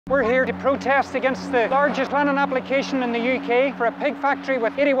We're here to protest against the largest planning application in the UK for a pig factory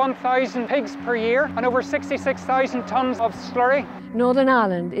with 81,000 pigs per year and over 66,000 tonnes of slurry. Northern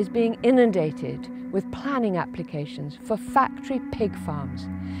Ireland is being inundated with planning applications for factory pig farms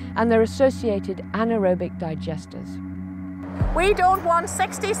and their associated anaerobic digesters. We don't want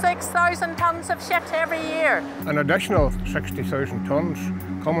 66,000 tonnes of shit every year. An additional 60,000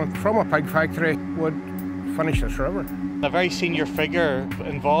 tonnes coming from a pig factory would finish this river. A very senior figure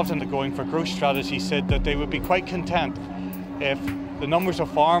involved in the Going for Growth strategy said that they would be quite content if the numbers of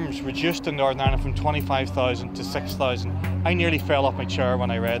farms reduced in Northern Ireland from 25,000 to 6,000. I nearly fell off my chair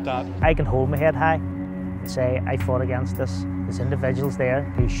when I read that. I can hold my head high and say I fought against this. There's individuals there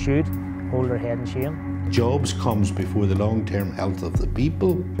who should hold their head in shame. Jobs comes before the long-term health of the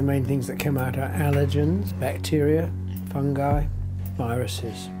people. The main things that come out are allergens, bacteria, fungi,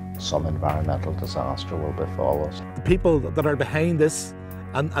 viruses. Some environmental disaster will befall us. The people that are behind this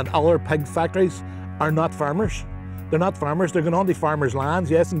and other pig factories are not farmers. They're not farmers. They're going on to farmers'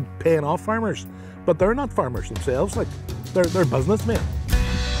 lands, yes, and paying off farmers, but they're not farmers themselves. Like they're businessmen.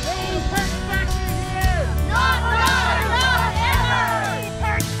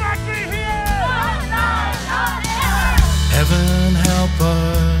 Heaven help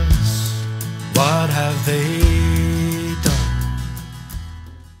us, what have they